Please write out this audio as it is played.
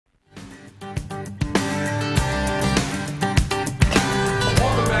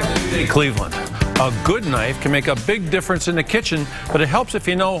Hey, Cleveland. A good knife can make a big difference in the kitchen, but it helps if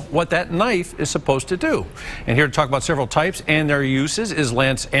you know what that knife is supposed to do. And here to talk about several types and their uses is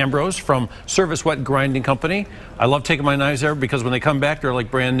Lance Ambrose from Service Wet Grinding Company. I love taking my knives there because when they come back, they're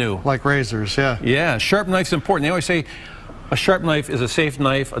like brand new. Like razors, yeah. Yeah, sharp knife's important. They always say a sharp knife is a safe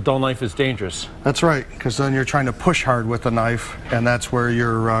knife, a dull knife is dangerous. That's right, because then you're trying to push hard with the knife, and that's where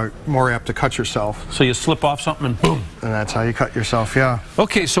you're more apt to cut yourself. So you slip off something and boom. And that's how you cut yourself, yeah.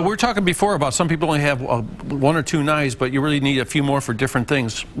 Okay, so we were talking before about some people only have one or two knives, but you really need a few more for different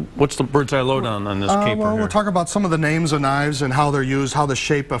things. What's the bird's eye lowdown on this caper Well, here? we'll talk about some of the names of knives and how they're used, how the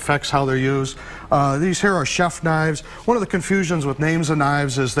shape affects how they're used. These here are chef knives. One of the confusions with names of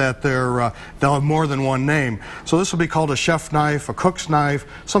knives is that they'll have more than one name. So this will be called a chef knife, a cook's knife.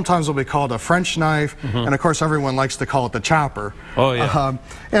 Sometimes it'll be called a French knife, and of course everyone likes to call it the chopper. Oh yeah.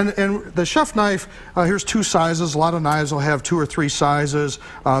 And the chef knife, here's two sizes. A lot of knives will have 2 or 3 sizes.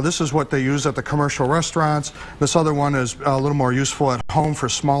 This is what they use at the commercial restaurants. This other one is a little more useful at home for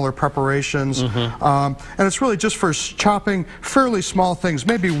smaller preparations. And it's really just for chopping fairly small things,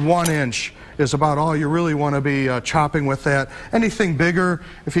 maybe 1 inch is about all you really want to be chopping with that. Anything bigger,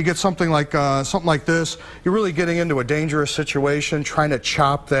 if you get something like this, you're really getting into a dangerous situation trying to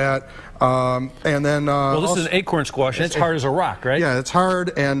chop that. And then well, this is an acorn squash, and it's hard as a rock, right? Yeah, it's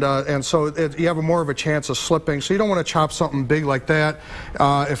hard, and so you have more of a chance of slipping. So you don't want to chop something big like that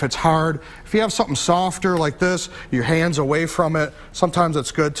if it's hard. If you have something softer like this, your hands away from it. Sometimes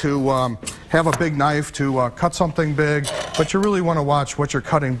it's good to have a big knife to cut something big, but you really want to watch what you're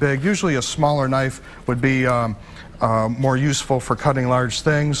cutting big. Usually a smaller knife would be more useful for cutting large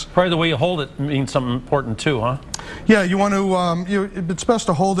things. Probably the way you hold it means something important too, huh? Yeah, you want to, it's best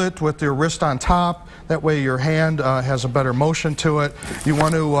to hold it with your wrist on top. That way your hand has a better motion to it. You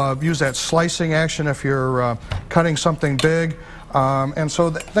want to use that slicing action if you're cutting something big. And so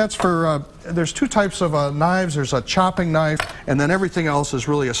that's for, there's 2 types of knives. There's a chopping knife, and then everything else is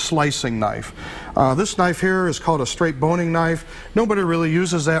really a slicing knife. This knife here is called a straight boning knife. Nobody really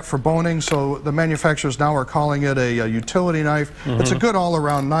uses that for boning, so the manufacturers now are calling it a utility knife. It's a good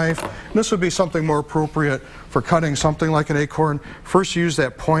all-around knife. This would be something more appropriate for cutting something like an acorn. First, use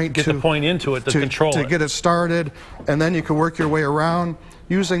that point the point into it to control it. To get it started, and then you can work your way around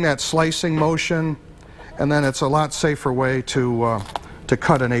using that slicing motion. And then it's a lot safer way to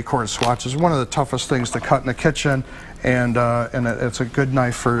cut an acorn squash. It's one of the toughest things to cut in the kitchen, and it's a good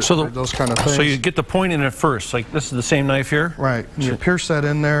knife for those kind of things. So you get the point in it first, like this is the same knife here? Right, you pierce that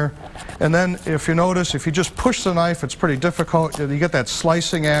in there, and then if you notice, if you just push the knife, it's pretty difficult. You get that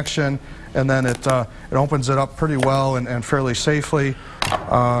slicing action, and then it opens it up pretty well and fairly safely.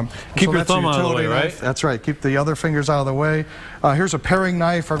 Keep your thumb out of the way, right? That's right. Keep the other fingers out of the way. Here's a paring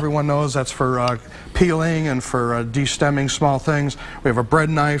knife. Everyone knows that's for peeling and for destemming small things. We have a bread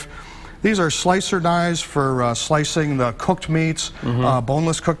knife. These are slicer knives for slicing the cooked meats,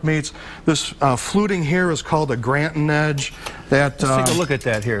 boneless cooked meats. This fluting here is called a Granton edge. Let's take a look at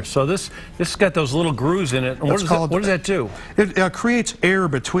that here. So this has got those little grooves in it. What does that do? It creates air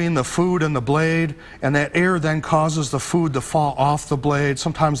between the food and the blade, and that air then causes the food to fall off the blade.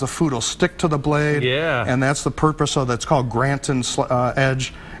 Sometimes the food will stick to the blade. Yeah. And that's the purpose of that's called Granton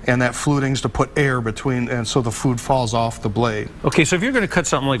edge. And that fluting's to put air between, and so the food falls off the blade. Okay, so if you're going to cut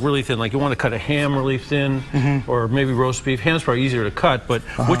something like really thin, like you want to cut a ham really thin, or maybe roast beef, ham's probably easier to cut, but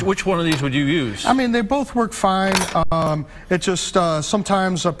which one of these would you use? I mean, they both work fine. It just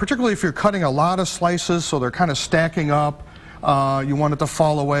sometimes, particularly if you're cutting a lot of slices, so they're kind of stacking up, you want it to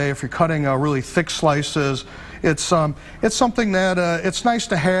fall away. If you're cutting really thick slices, it's something that it's nice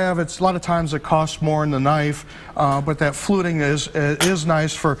to have. It's a lot of times it costs more than the knife, but that fluting is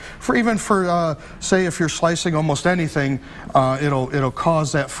nice for even for say if you're slicing almost anything, it'll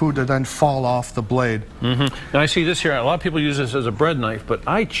cause that food to then fall off the blade. Now I see this here. A lot of people use this as a bread knife, but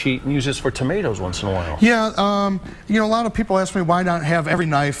I cheat and use this for tomatoes once in a while. Yeah, you know, a lot of people ask me why not have every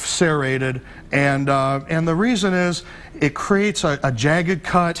knife serrated, and the reason is it creates a jagged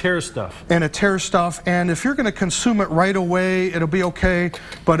cut. Tears stuff. And it tears stuff, and if you're going to consume it right away, it'll be okay,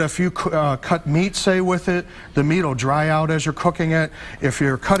 but if you cut meat, say, with it, the meat will dry out as you're cooking it. If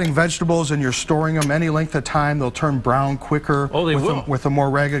you're cutting vegetables and you're storing them any length of time, they'll turn brown quicker. Oh, they will. With a more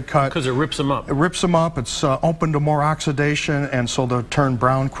ragged cut. Because it rips them up. It rips them up. It's open to more oxidation, and so they'll turn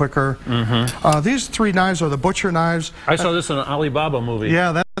brown quicker. These 3 knives are the butcher knives. I saw this in an Alibaba movie.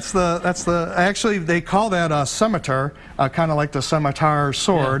 Yeah, actually they call that a scimitar, kind of like the scimitar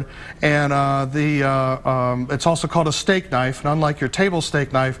sword, and it's also called a steak knife. And unlike your table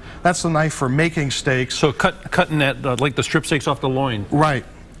steak knife, that's the knife for making steaks. So cutting that like the strip steaks off the loin. Right.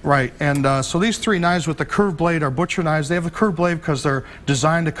 Right, and so these three knives with the curved blade are butcher knives. They have the curved blade because they're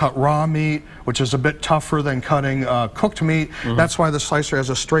designed to cut raw meat, which is a bit tougher than cutting cooked meat. That's why the slicer has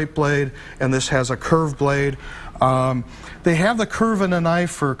a straight blade, and this has a curved blade. They have the curve in the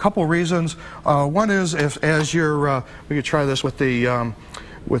knife for a couple reasons. One is as you're, we could try this with the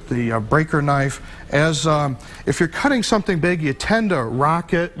breaker knife. If you're cutting something big, you tend to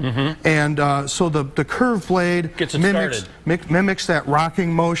rock it, and so the curved blade mimics that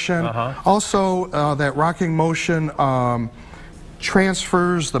rocking motion. Also, that rocking motion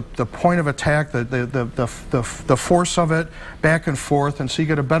transfers the point of attack, the force of it back and forth, and so you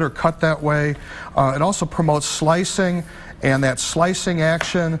get a better cut that way. It also promotes slicing, and that slicing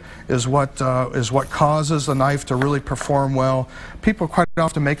action is what causes the knife to really perform well. People quite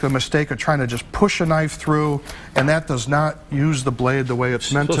often make the mistake of trying to just push a knife through, and that does not use the blade the way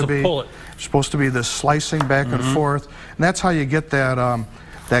it's meant to be. It's supposed to be this slicing back and forth, and that's how you get that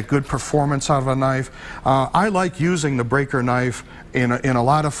that good performance out of a knife. I like using the breaker knife in a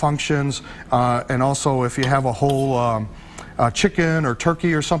lot of functions, and also if you have a whole chicken or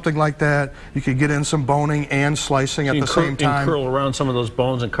turkey or something like that, you could get in some boning and slicing at the same time. You curl around some of those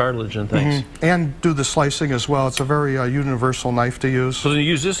bones and cartilage and things. And do the slicing as well. It's a very universal knife to use. So then you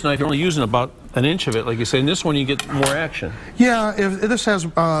use this knife, you're only using about an inch of it, like you say. In this one, you get more action. Yeah, this has,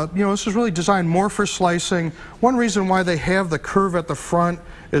 this is really designed more for slicing. One reason why they have the curve at the front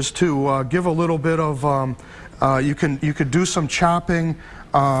is to give a little bit of, you could do some chopping,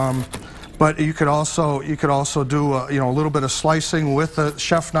 but you could also do a little bit of slicing with the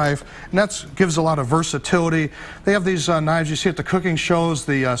chef knife, and that gives a lot of versatility. They have these knives you see at the cooking shows,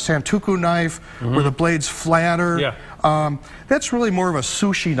 the Santoku knife, where the blade's flatter. Yeah. That's really more of a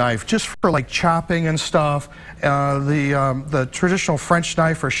sushi knife, just for like chopping and stuff. The traditional French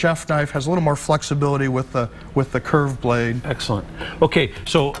knife or chef knife has a little more flexibility with the curved blade. Excellent. Okay,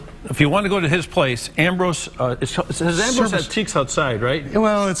 so if you want to go to his place, Ambrose, Ambrose has teaks outside, right?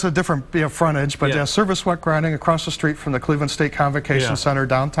 Well, it's a different frontage, but yeah, Service Wet Grinding across the street from the Cleveland State Convocation Center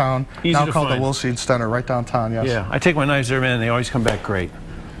downtown, now called the Wilseed Center, right downtown, yes. Yeah, I take my knives there, man, and they always come back great.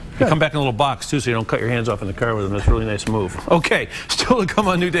 They come back in a little box, too, so you don't cut your hands off in the car with them. That's a really nice move. Okay, still to come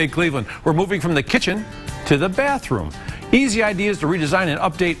on New Day Cleveland. We're moving from the kitchen to the bathroom. Easy ideas to redesign and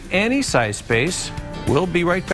update any size space. We'll be right back.